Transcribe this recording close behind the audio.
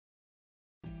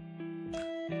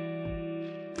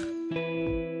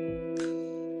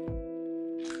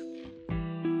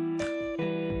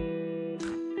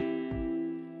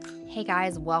Hey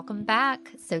guys, welcome back.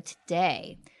 So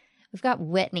today we've got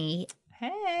Whitney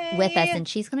Hey. with us, and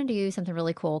she's going to do something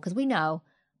really cool because we know,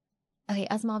 okay,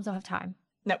 us moms don't have time.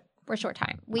 Nope. We're short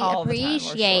time. We All the time we're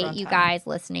short appreciate on you time. guys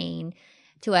listening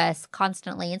to us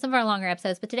constantly in some of our longer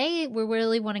episodes, but today we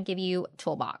really want to give you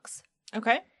Toolbox.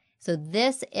 Okay. So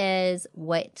this is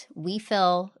what we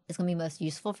feel is going to be most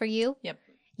useful for you. Yep.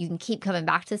 You can keep coming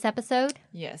back to this episode.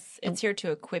 Yes. It's here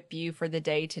to equip you for the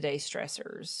day-to-day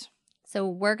stressors. So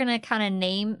we're going to kind of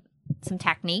name some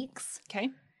techniques, Okay.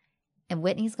 and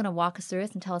Whitney's going to walk us through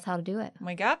it and tell us how to do it.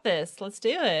 We got this. Let's do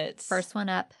it. First one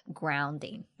up,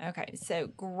 grounding. Okay. So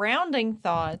grounding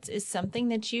thoughts is something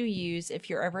that you use if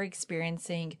you're ever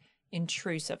experiencing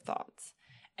intrusive thoughts.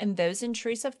 And those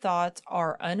intrusive thoughts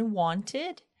are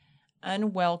unwanted,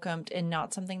 unwelcomed, and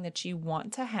not something that you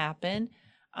want to happen.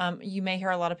 You may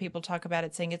hear a lot of people talk about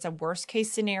it saying it's a worst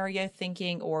case scenario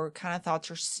thinking, or kind of thoughts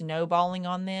are snowballing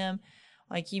on them.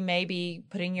 Like you may be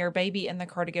putting your baby in the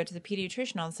car to go to the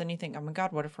pediatrician. All of a sudden you think, oh my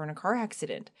God, what if we're in a car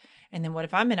accident? And then what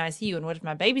if I'm in ICU? And what if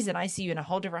my baby's in ICU in a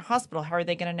whole different hospital? How are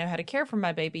they going to know how to care for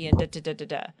my baby? And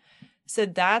da-da-da-da-da. So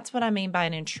that's what I mean by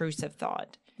an intrusive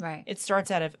thought. Right. It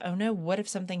starts out of, oh no, what if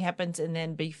something happens? And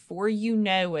then before you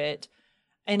know it,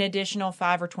 an additional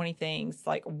 5 or 20 things,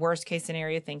 like worst case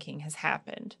scenario thinking, has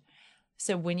happened.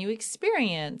 So when you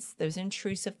experience those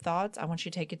intrusive thoughts, I want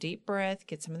you to take a deep breath,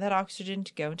 get some of that oxygen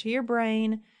to go into your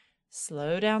brain,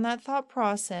 slow down that thought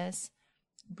process,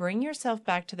 bring yourself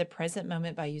back to the present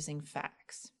moment by using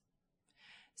facts.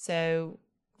 So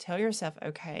tell yourself,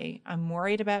 okay, I'm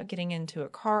worried about getting into a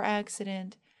car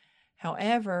accident.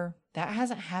 However, that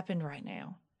hasn't happened right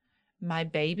now. My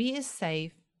baby is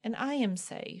safe and I am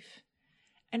safe.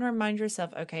 And remind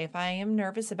yourself, okay, if I am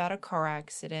nervous about a car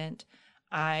accident,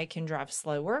 I can drive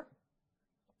slower.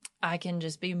 I can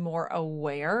just be more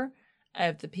aware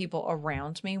of the people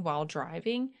around me while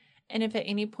driving. And if at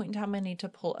any point in time I need to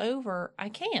pull over, I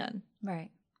can.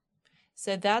 Right.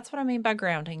 So that's what I mean by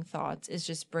grounding thoughts, is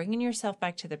just bringing yourself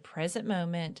back to the present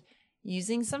moment,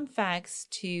 using some facts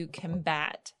to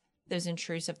combat those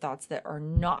intrusive thoughts that are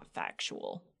not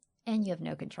factual. And you have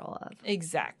no control of.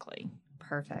 Exactly.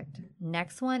 Perfect.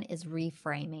 Next one is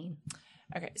reframing.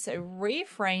 Okay, so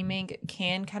reframing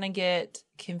can kind of get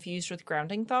confused with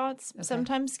grounding thoughts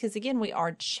sometimes because, again, we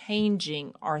are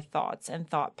changing our thoughts and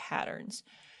thought patterns.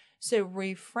 So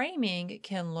reframing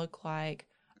can look like,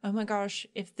 oh my gosh,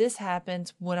 if this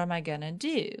happens, what am I going to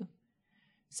do?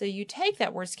 So you take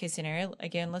that worst case scenario.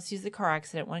 Again, let's use the car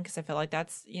accident one because I feel like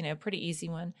that's, a pretty easy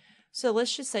one. So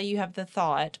let's just say you have the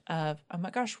thought of, oh my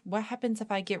gosh, what happens if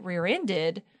I get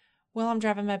rear-ended while I'm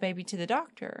driving my baby to the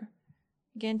doctor?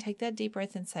 Again, take that deep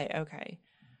breath and say, okay,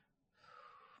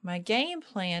 my game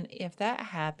plan, if that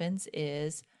happens,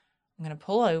 is I'm going to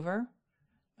pull over. I'm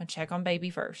going to check on baby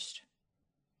first.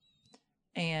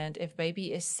 And if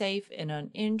baby is safe and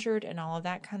uninjured and all of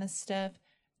that kind of stuff,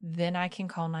 then I can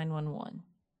call 911.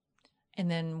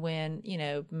 And then when,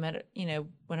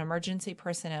 when emergency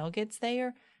personnel gets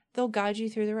there, they'll guide you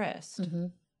through the rest. Mm-hmm.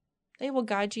 They will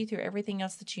guide you through everything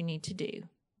else that you need to do.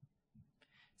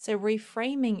 So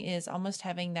reframing is almost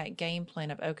having that game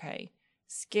plan of, okay,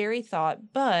 scary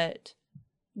thought, but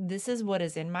this is what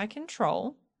is in my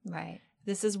control. Right.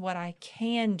 This is what I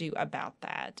can do about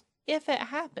that if it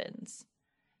happens.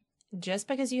 Just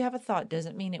because you have a thought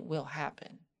doesn't mean it will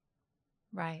happen.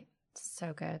 Right.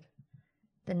 So good.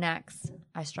 The next,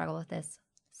 I struggle with this,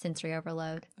 sensory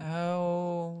overload.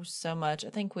 Oh, so much. I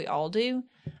think we all do.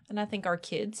 And I think our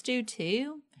kids do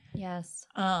too. Yes.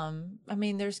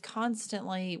 There's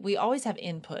constantly, we always have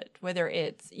input, whether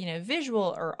it's,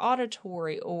 visual or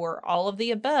auditory or all of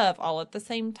the above, all at the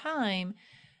same time.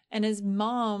 And as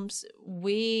moms,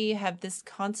 we have this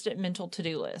constant mental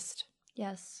to-do list.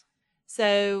 Yes.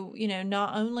 So,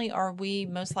 not only are we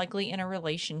most likely in a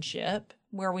relationship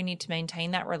where we need to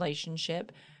maintain that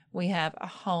relationship, we have a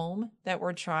home that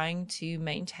we're trying to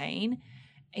maintain.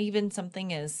 Even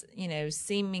something as,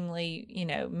 seemingly,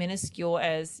 minuscule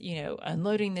as,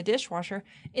 unloading the dishwasher,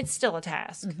 it's still a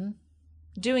task. Mm-hmm.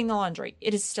 Doing the laundry,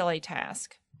 it is still a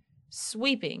task.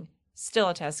 Sweeping, still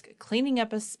a task. Cleaning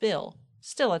up a spill,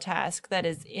 still a task that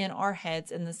is in our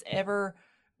heads in this ever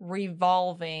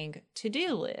revolving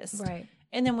to-do list. Right.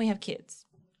 And then we have kids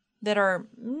that are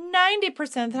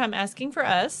 90% of the time asking for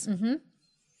us. Mm-hmm.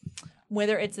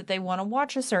 Whether it's that they want to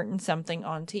watch a certain something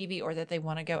on TV, or that they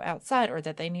want to go outside, or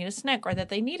that they need a snack, or that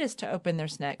they need us to open their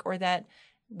snack, or that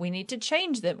we need to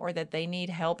change them, or that they need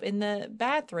help in the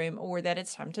bathroom, or that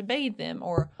it's time to bathe them,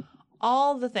 or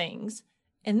all the things.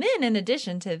 And then in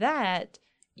addition to that,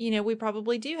 we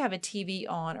probably do have a TV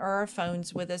on or our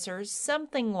phones with us or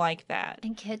something like that.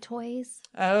 And kid toys.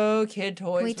 Oh, kid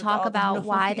toys. Can we with talk all the about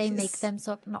why they noise. make them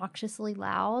so obnoxiously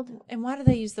loud? And why do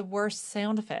they use the worst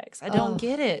sound effects? I don't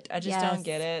get it. I just don't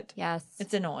get it. Yes.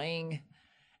 It's annoying.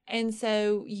 And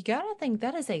so you got to think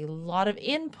that is a lot of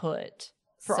input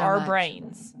for So our much.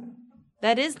 brains.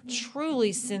 That is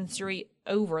truly sensory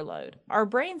overload. Our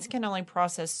brains can only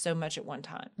process so much at one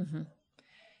time. Mm-hmm.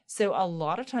 So a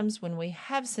lot of times when we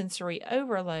have sensory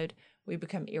overload, we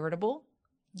become irritable.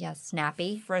 Yes,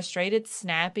 snappy. Frustrated,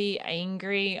 snappy,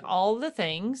 angry, all the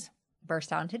things.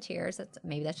 Burst out into tears.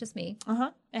 Maybe that's just me.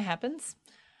 It happens.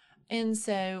 And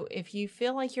so if you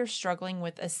feel like you're struggling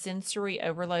with a sensory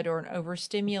overload or an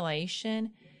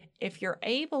overstimulation, if you're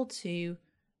able to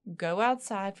go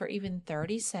outside for even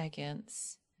 30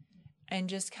 seconds and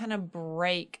just kind of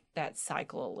break that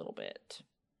cycle a little bit.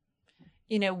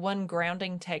 One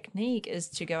grounding technique is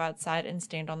to go outside and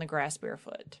stand on the grass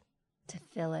barefoot. To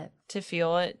feel it. To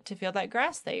feel that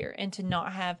grass there, and to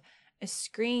not have a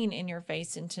screen in your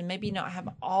face, and to maybe not have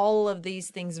all of these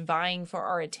things vying for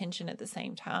our attention at the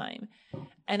same time.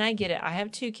 And I get it. I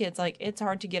have 2 kids. Like, it's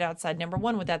hard to get outside, number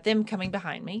one, without them coming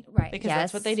behind me. Right. Because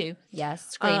that's what they do. Yes.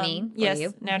 Screaming. Yes, for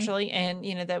you. naturally. And,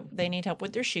 that they need help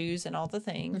with their shoes and all the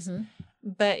things. Mm-hmm.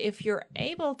 But if you're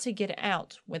able to get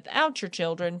out without your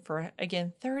children for,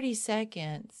 again, 30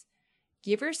 seconds,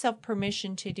 give yourself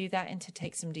permission to do that and to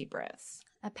take some deep breaths.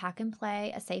 A pack and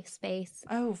play, a safe space.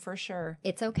 Oh, for sure.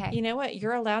 It's okay. You know what?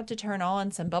 You're allowed to turn on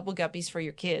some Bubble Guppies for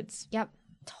your kids. Yep.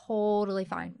 Totally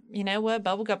fine. You know what?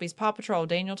 Bubble Guppies, Paw Patrol,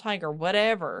 Daniel Tiger,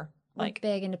 whatever. We're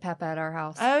big into Peppa at our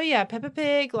house. Oh, yeah. Peppa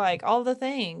Pig, like all the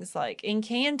things. Like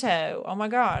Encanto. Oh, my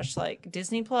gosh. Like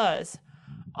Disney Plus.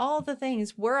 All the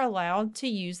things. We're allowed to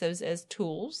use those as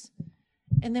tools.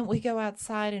 And then we go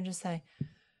outside and just say,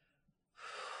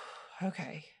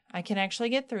 okay, I can actually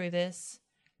get through this.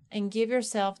 And give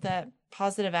yourself that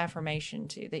positive affirmation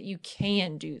too, that you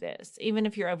can do this, even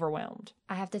if you're overwhelmed.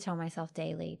 I have to tell myself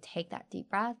daily, take that deep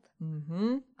breath.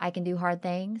 Mm-hmm. I can do hard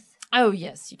things. Oh,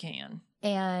 yes, you can.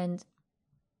 And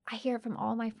I hear it from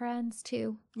all my friends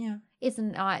too. Yeah. It's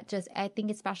not just, I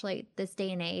think especially this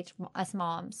day and age, us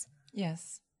moms.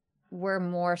 Yes. We're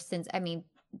more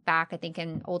back, I think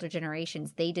in older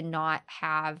generations, they did not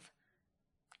have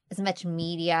as much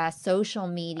media, social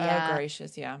media. Oh,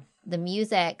 gracious, yeah. The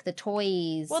music, the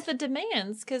toys. Well, the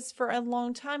demands, because for a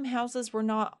long time, houses were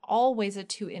not always a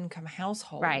 2-income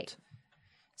household. Right.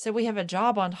 So we have a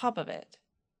job on top of it.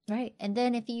 Right. And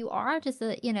then if you are just,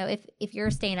 if you're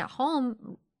staying at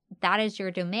home, that is your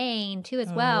domain too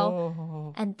as well.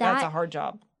 Oh, and that's a hard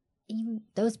job. Even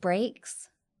those breaks,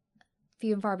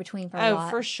 few and far between for a lot. Oh,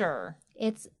 for sure.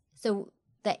 It's so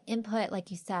the input, like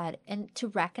you said, and to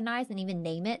recognize and even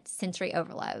name it, sensory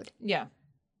overload. Yeah.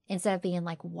 Instead of being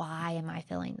like, why am I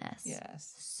feeling this?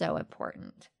 Yes. So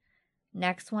important.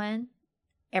 Next one,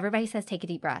 everybody says take a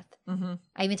deep breath. Mm-hmm.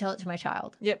 I even tell it to my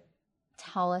child. Yep.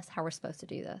 Tell us how we're supposed to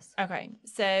do this. Okay.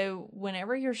 So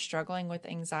whenever you're struggling with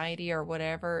anxiety or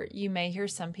whatever, you may hear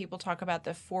some people talk about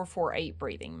the 4-4-8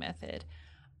 breathing method.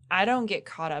 I don't get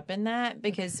caught up in that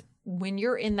because when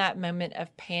you're in that moment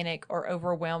of panic or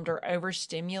overwhelmed or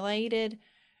overstimulated,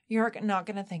 you're not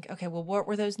going to think, okay, well, what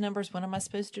were those numbers? What am I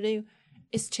supposed to do?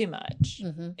 It's too much.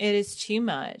 Mm-hmm. It is too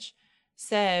much.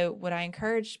 So what I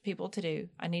encourage people to do,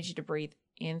 I need you to breathe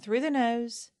in through the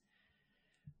nose,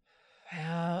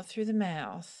 out through the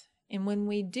mouth. And when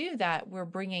we do that, we're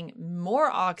bringing more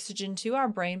oxygen to our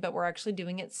brain, but we're actually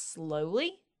doing it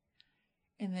slowly.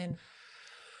 And then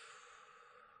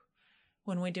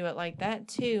when we do it like that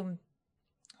too,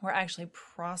 we're actually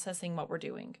processing what we're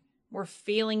doing. We're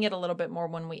feeling it a little bit more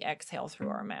when we exhale through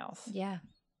our mouth. Yeah.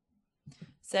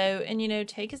 So, and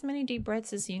take as many deep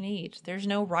breaths as you need. There's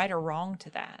no right or wrong to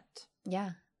that. Yeah.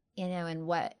 And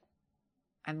what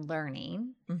I'm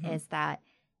learning is that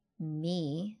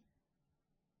me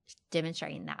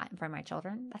demonstrating that in front of my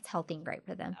children, that's healthy and great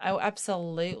for them. Oh,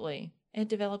 absolutely. It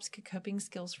develops good coping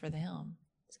skills for them.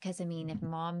 Because, if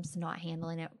mom's not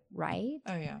handling it right,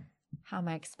 oh, yeah, how am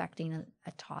I expecting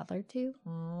a toddler to?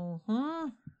 Mm-hmm.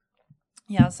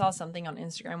 Yeah, I saw something on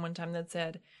Instagram one time that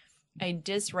said, a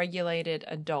dysregulated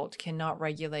adult cannot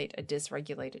regulate a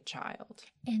dysregulated child.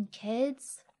 And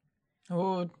kids,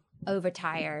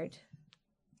 overtired,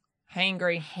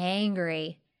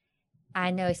 hangry.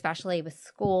 I know, especially with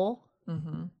school,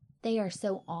 they are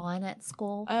so on at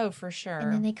school. Oh, for sure.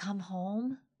 And then they come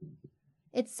home.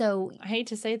 It's so... I hate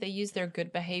to say they use their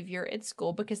good behavior at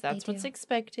school because that's what's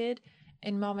expected.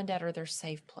 And mom and dad are their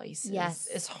safe places. Yes.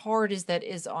 As hard as that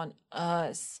is on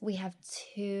us. We have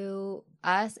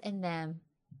us and them.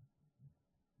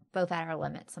 both at our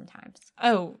limits sometimes.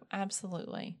 Oh,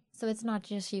 absolutely. So it's not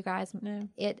just you guys. No.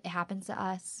 It happens to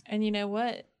us. And you know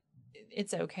what?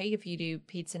 It's okay if you do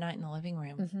pizza night in the living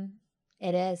room. Mm-hmm.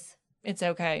 It is. It's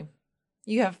okay.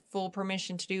 You have full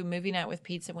permission to do movie night with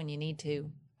pizza when you need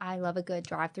to. I love a good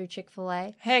drive-through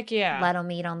Chick-fil-A. Heck yeah. Let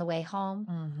them eat on the way home.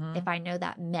 Mm-hmm. If I know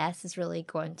that mess is really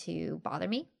going to bother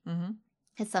me. Mm-hmm.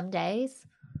 Because some days,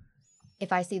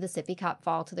 if I see the sippy cup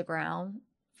fall to the ground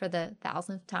for the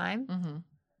 1,000th time, Mm-hmm.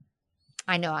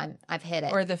 I know I've hit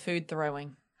it. Or the food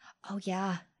throwing. Oh,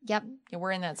 yeah. Yep. Yeah,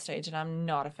 we're in that stage, and I'm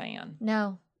not a fan.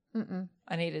 No. Mm-mm.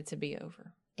 I need it to be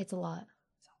over. It's a lot.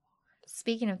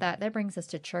 Speaking of that brings us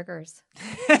to triggers.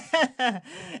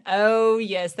 Oh,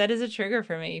 yes, that is a trigger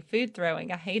for me. Food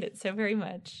throwing. I hate it so very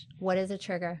much. What is a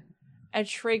trigger? A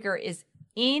trigger is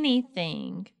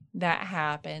anything that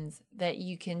happens that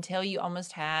you can tell you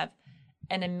almost have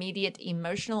an immediate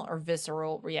emotional or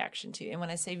visceral reaction to. And when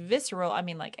I say visceral, I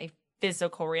mean like a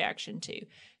physical reaction to.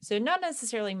 So not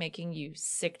necessarily making you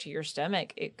sick to your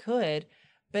stomach. It could,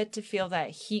 but to feel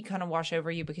that heat kind of wash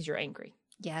over you because you're angry.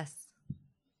 Yes.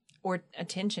 Or a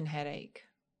tension headache.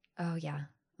 Oh, yeah.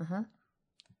 Uh-huh.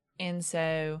 And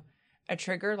so a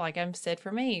trigger, like I've said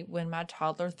for me, when my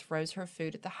toddler throws her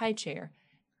food at the high chair,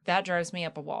 that drives me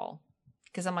up a wall.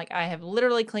 Because I'm like, I have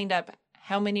literally cleaned up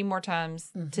how many more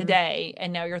times today,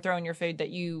 and now you're throwing your food that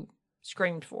you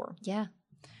screamed for. Yeah.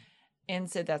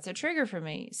 And so that's a trigger for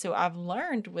me. So I've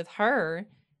learned with her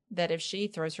that if she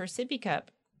throws her sippy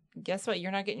cup, guess what?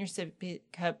 You're not getting your sippy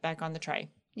cup back on the tray.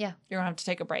 Yeah. You're going to have to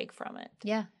take a break from it.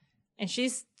 Yeah. And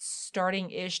she's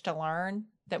starting-ish to learn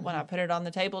that when I put it on the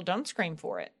table, don't scream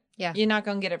for it. Yeah. You're not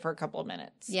going to get it for a couple of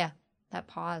minutes. Yeah. That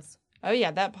pause. Oh,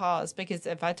 yeah, that pause. Because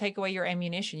if I take away your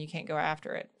ammunition, you can't go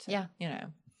after it. So, Yeah. You know.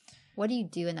 What do you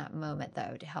do in that moment,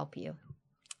 though, to help you?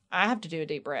 I have to do a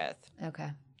deep breath. Okay.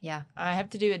 Yeah. I have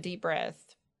to do a deep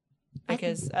breath.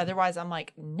 Because otherwise I'm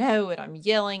like, no, and I'm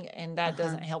yelling, and that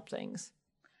doesn't help things.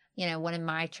 You know, one of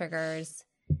my triggers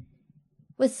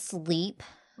was sleep.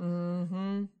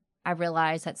 Mm-hmm. I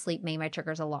realized that sleep made my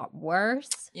triggers a lot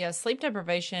worse. Yeah, sleep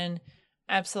deprivation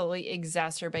absolutely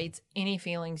exacerbates any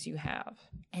feelings you have.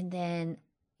 And then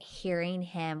hearing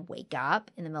him wake up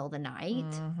in the middle of the night.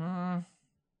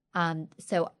 Mm-hmm.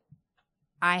 So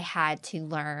I had to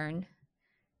learn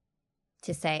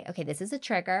to say, okay, this is a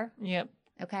trigger. Yep.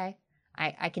 Okay.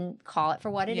 I can call it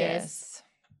for what it is.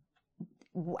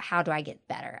 How do I get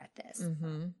better at this?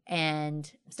 Mm-hmm.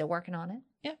 And I'm still working on it.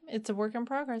 Yeah, it's a work in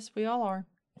progress. We all are.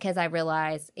 Because I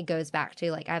realize it goes back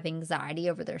to like I have anxiety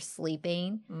over their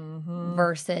sleeping Mm-hmm.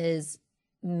 versus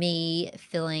me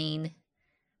feeling,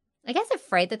 I guess,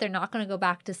 afraid that they're not going to go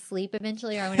back to sleep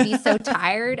eventually, or I'm going to be so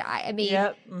tired. I mean,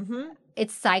 Yep. Mm-hmm.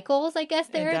 it's cycles, I guess.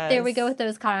 There we go with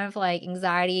those kind of like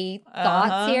anxiety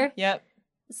thoughts here. Yep.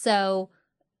 So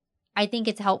I think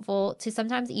it's helpful to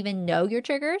sometimes even know your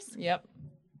triggers, Yep.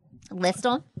 list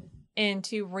them. And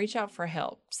to reach out for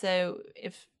help. So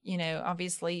if, you know,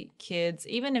 obviously kids,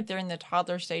 even if they're in the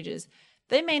toddler stages,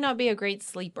 they may not be a great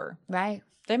sleeper. Right.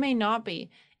 They may not be.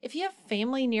 If you have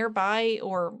family nearby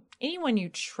or anyone you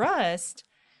trust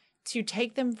to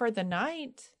take them for the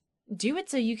night, do it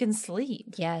so you can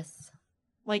sleep. Yes.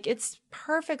 Like, it's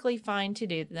perfectly fine to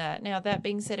do that. Now, that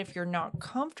being said, if you're not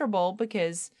comfortable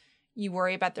because you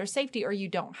worry about their safety or you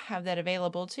don't have that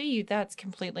available to you, that's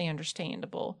completely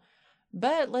understandable.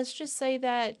 But let's just say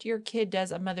that your kid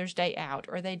does a Mother's Day out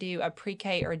or they do a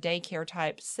pre-K or daycare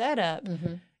type setup.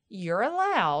 Mm-hmm. You're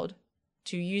allowed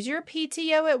to use your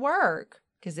PTO at work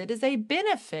because it is a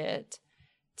benefit.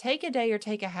 Take a day or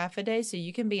take a half a day so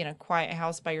you can be in a quiet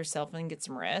house by yourself and get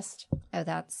some rest. Oh,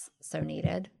 that's so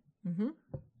needed. Mm-hmm.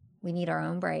 We need our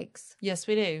own breaks. Yes,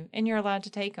 we do. And you're allowed to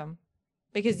take them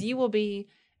because you will be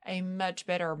a much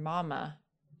better mama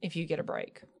if you get a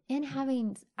break. And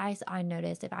having, I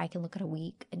noticed if I can look at a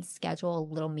week and schedule a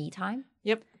little me time.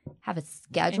 Yep. Have a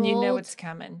schedule. And you know it's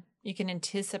coming. You can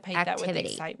anticipate activity, that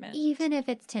with excitement. Even if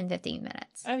it's 10, 15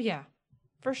 minutes. Oh, yeah.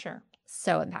 For sure.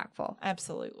 So impactful.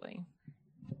 Absolutely.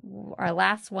 Our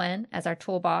last one as our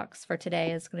toolbox for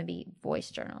today is going to be voice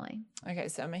journaling. Okay,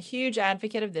 so I'm a huge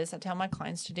advocate of this. I tell my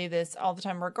clients to do this all the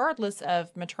time, regardless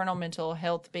of maternal mental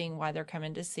health being why they're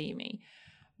coming to see me.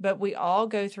 But we all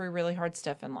go through really hard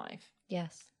stuff in life.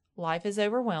 Yes. Life is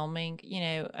overwhelming. You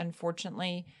know,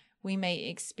 unfortunately, we may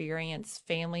experience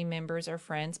family members or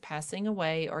friends passing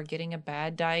away or getting a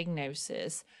bad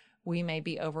diagnosis. We may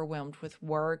be overwhelmed with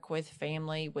work, with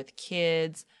family, with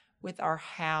kids, with our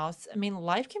house. I mean,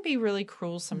 life can be really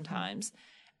cruel sometimes.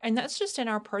 Mm-hmm. And that's just in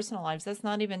our personal lives. That's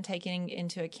not even taking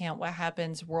into account what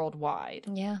happens worldwide.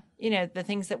 Yeah. You know, the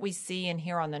things that we see and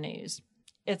hear on the news.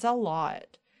 It's a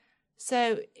lot.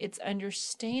 So it's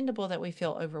understandable that we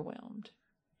feel overwhelmed.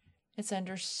 It's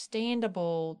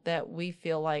understandable that we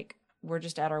feel like we're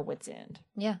just at our wits' end.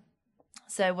 Yeah.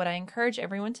 So what I encourage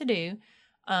everyone to do,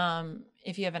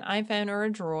 if you have an iPhone or a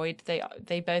Droid,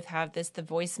 they both have the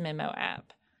voice memo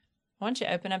app. I want you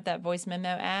to open up that voice memo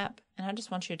app, and I just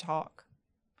want you to talk.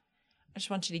 I just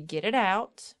want you to get it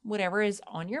out, whatever is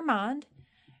on your mind.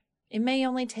 It may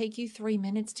only take you 3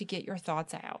 minutes to get your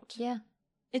thoughts out. Yeah.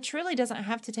 It truly doesn't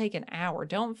have to take an hour.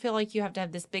 Don't feel like you have to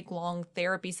have this big, long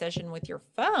therapy session with your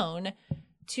phone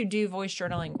to do voice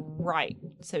journaling right,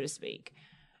 so to speak.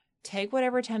 Take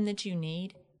whatever time that you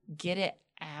need, get it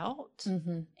out,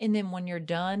 and then when you're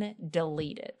done,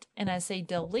 delete it. And I say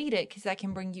delete it because that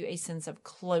can bring you a sense of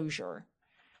closure.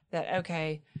 That,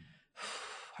 okay,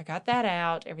 I got that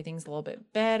out. Everything's a little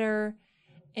bit better.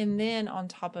 And then on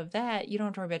top of that, you don't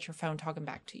have to worry about your phone talking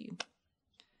back to you.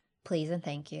 Please and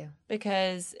thank you.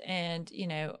 Because,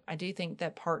 I do think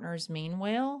that partners mean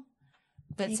well,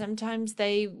 but sometimes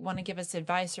they want to give us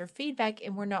advice or feedback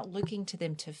and we're not looking to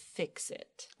them to fix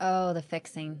it. Oh, the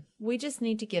fixing. We just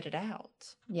need to get it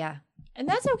out. Yeah. And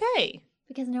that's okay.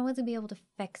 Because no one's going to be able to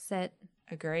fix it.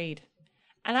 Agreed.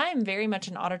 And I am very much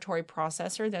an auditory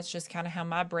processor. That's just kind of how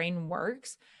my brain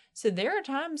works. So there are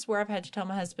times where I've had to tell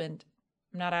my husband,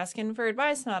 I'm not asking for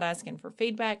advice, not asking for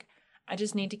feedback. I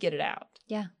just need to get it out.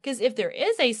 Yeah. Because if there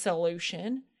is a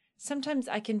solution, sometimes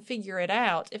I can figure it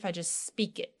out if I just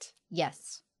speak it.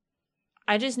 Yes.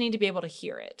 I just need to be able to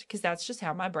hear it because that's just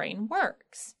how my brain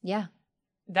works. Yeah.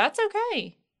 That's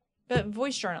okay. But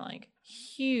voice journaling,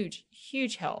 huge,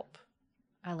 huge help.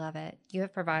 I love it. You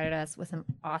have provided us with some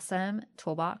awesome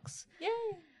toolbox. Yay.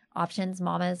 Options.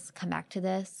 Mamas, come back to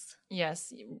this.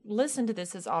 Yes. Listen to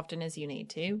this as often as you need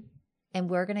to. And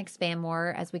we're going to expand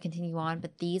more as we continue on.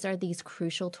 But these are these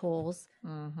crucial tools.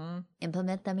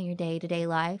 Implement them in your day-to-day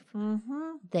life.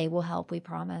 They will help, we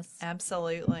promise.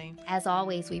 Absolutely. As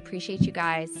always, we appreciate you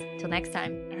guys. Till next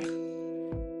time.